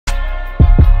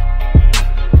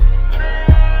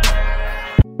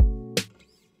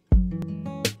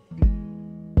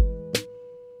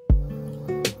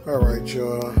Alright,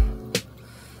 y'all.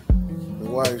 My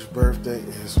wife's birthday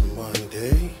is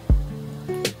Monday.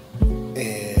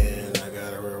 And I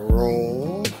got her a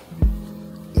room.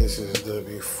 This is the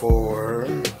before.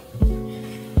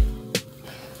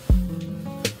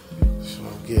 So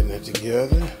I'm getting it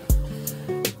together.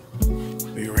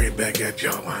 Be right back at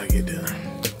y'all when I get done.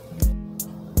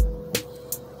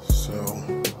 So,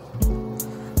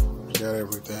 got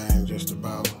everything just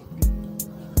about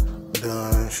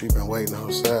done. She been waiting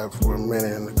outside for a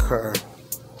minute in the car.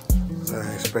 I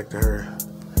didn't expect her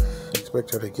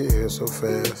to get here so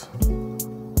fast. So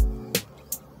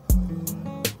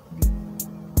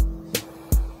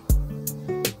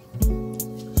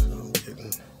I'm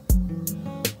getting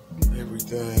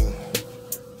everything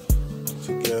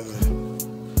together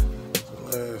at the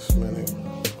last minute.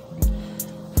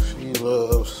 She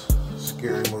loves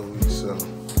scary movies, so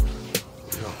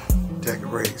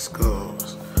decorate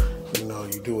skulls.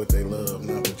 You do what they love,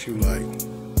 not what you like.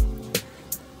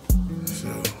 So,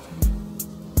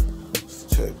 this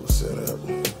table set up.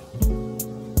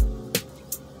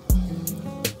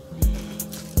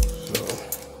 So,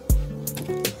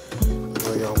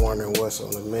 while y'all wondering what's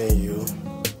on the menu,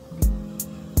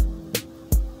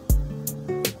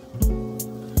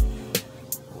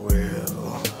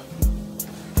 well,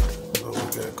 what we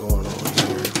got going on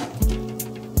here?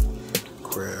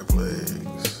 Crab legs.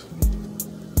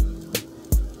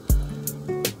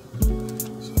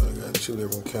 Two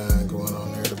different kinds going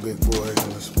on there, the big boys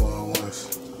and the small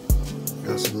ones.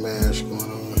 Got some mash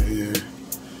going on here,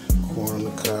 corn on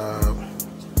the cob.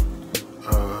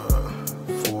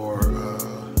 For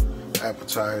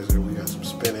appetizer, we got some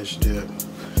spinach dip,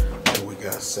 and we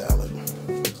got salad.